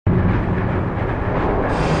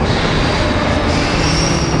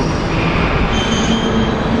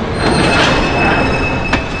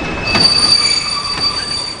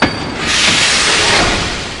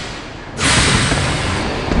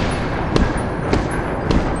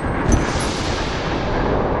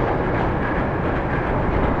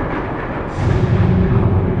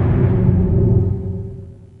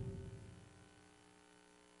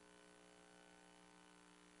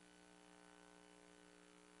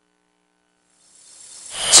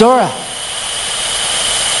Sora!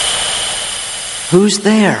 Who's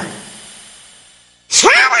there?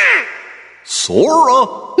 Sora!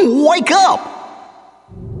 Sora, wake up!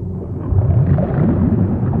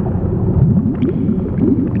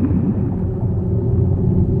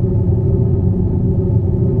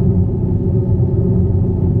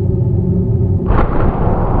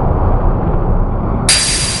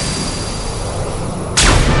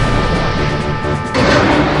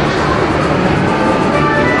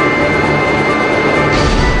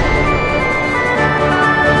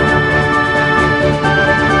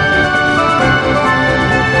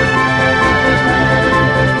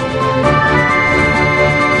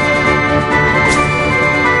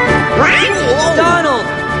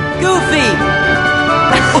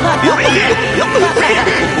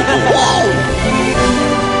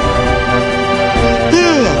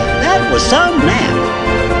 That was some nap.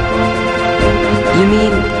 You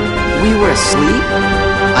mean we were asleep?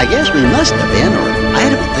 I guess we must have been, or I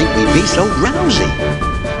don't think we'd be so drowsy.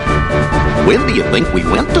 When do you think we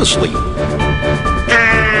went to sleep?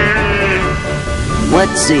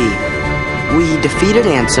 Let's see. We defeated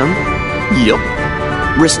Ansem, Yep.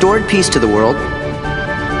 restored peace to the world,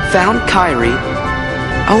 found Kairi.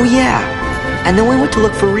 Oh yeah, and then we went to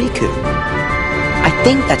look for Riku. I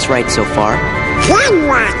think that's right so far. Then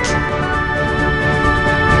what?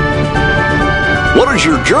 What does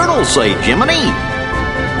your journal say, Jiminy?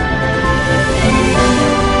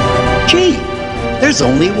 Gee, there's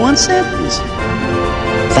only one sentence.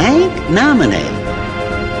 Thank nominee.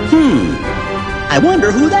 I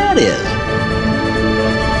wonder who that is.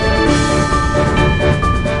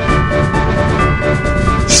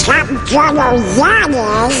 Some trouble that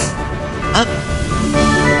is.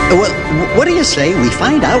 Well, what do you say we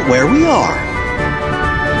find out where we are?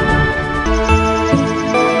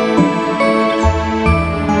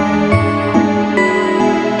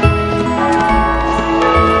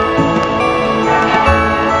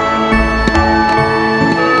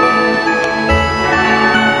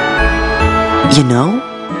 You know,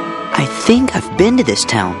 I think I've been to this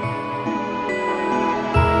town.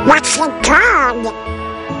 What's it called?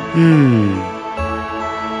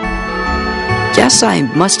 Guess I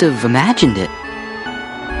must have imagined it.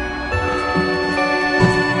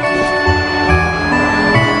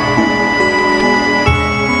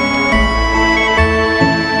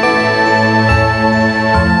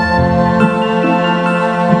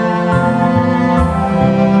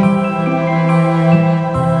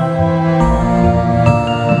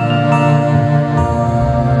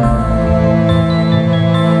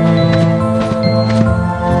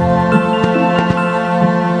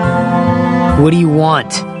 What do you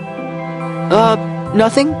want?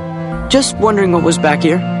 Nothing. Just wondering what was back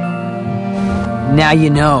here. Now you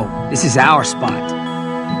know. This is our spot.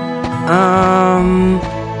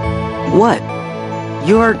 What?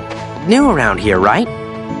 You're new around here, right?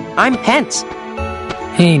 I'm Pence.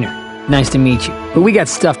 Hayner, nice to meet you. But we got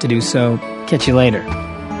stuff to do, so catch you later.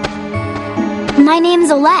 My name's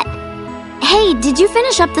Olette. Hey, did you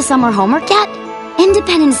finish up the summer homework yet?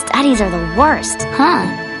 Independent studies are the worst, huh?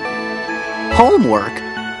 Homework?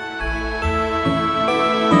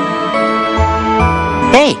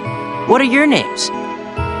 Hey, what are your names?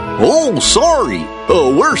 Oh, sorry.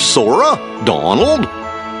 We're Sora, Donald,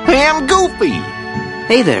 and Goofy.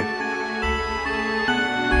 Hey there.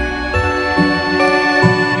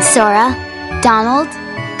 Sora, Donald,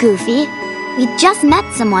 Goofy. We just met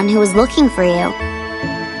someone who was looking for you.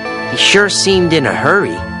 He sure seemed in a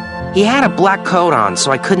hurry. He had a black coat on,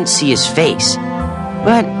 so I couldn't see his face.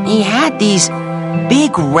 But he had these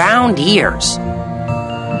big round ears.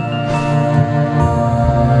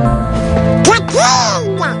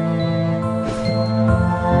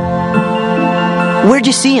 Where'd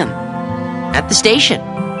you see him? At the station.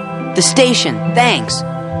 The station, thanks.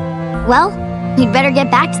 Well, you'd better get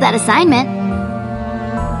back to that assignment.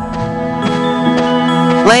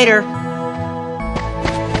 Later.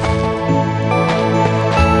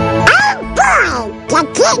 Oh boy! The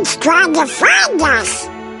kid's trying to find us!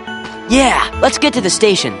 Yeah, let's get to the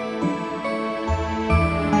station.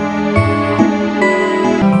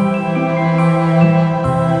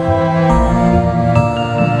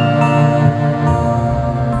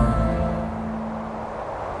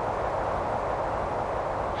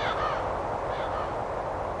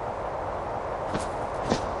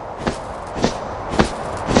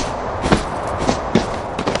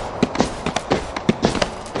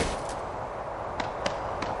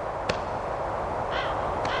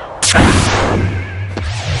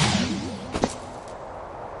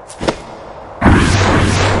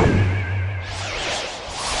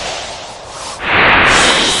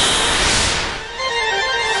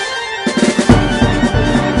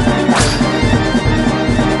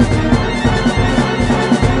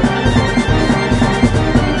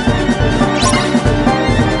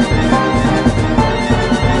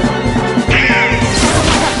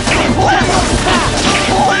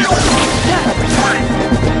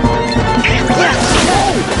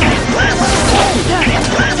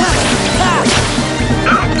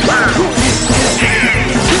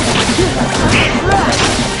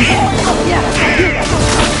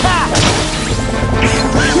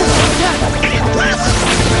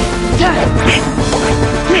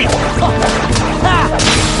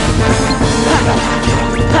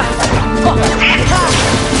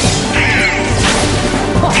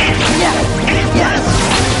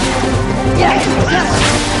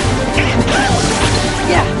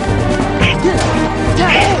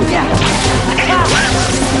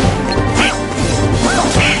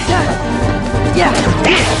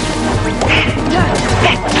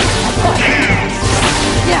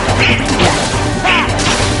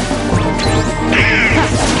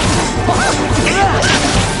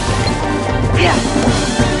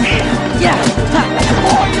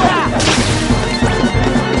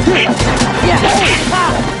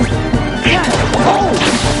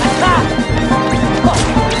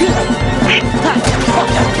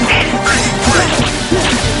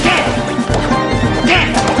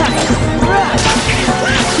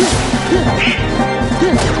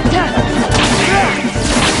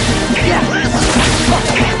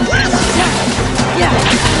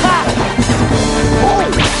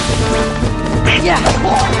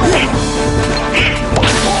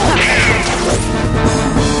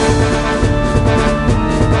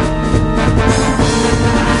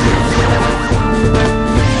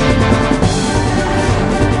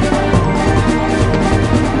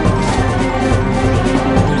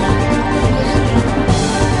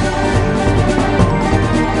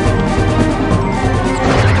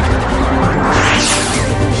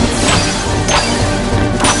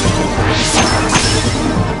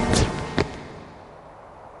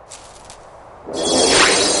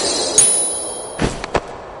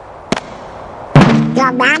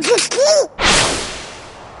 Your Majesty?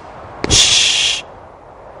 Shh!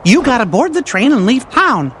 You gotta board the train and leave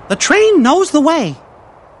town. The train knows the way.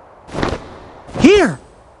 Here.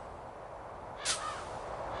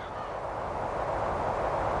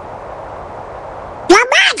 Your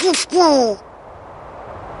Majesty!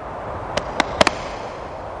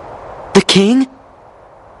 The king?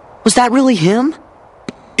 Was that really him?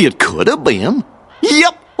 It could have been.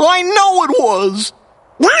 Yep, I know it was.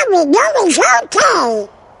 Now we know it's okay.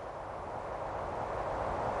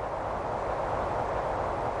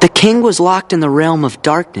 The king was locked in the realm of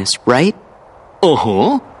darkness, right?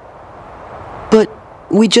 Uh-huh. But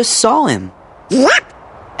we just saw him. Yep.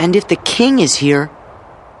 And if the king is here,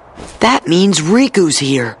 that means Riku's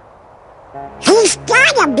here. He's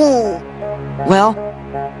gotta be. Well,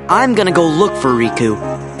 I'm gonna go look for Riku.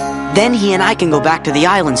 Then he and I can go back to the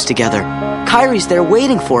islands together. Kairi's there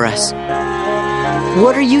waiting for us.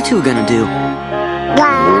 What are you two gonna do?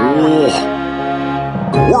 Oh.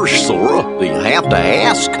 Of course, Sora. You have to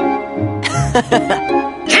ask.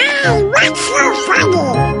 Hey, what's so funny?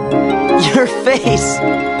 Your face.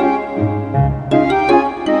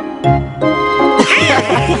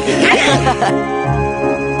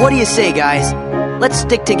 What do you say, guys? Let's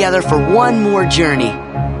stick together for one more journey.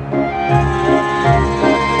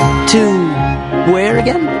 To where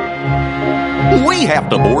again? We have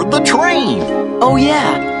to board the train. Oh,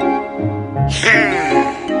 yeah.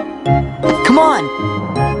 Come on.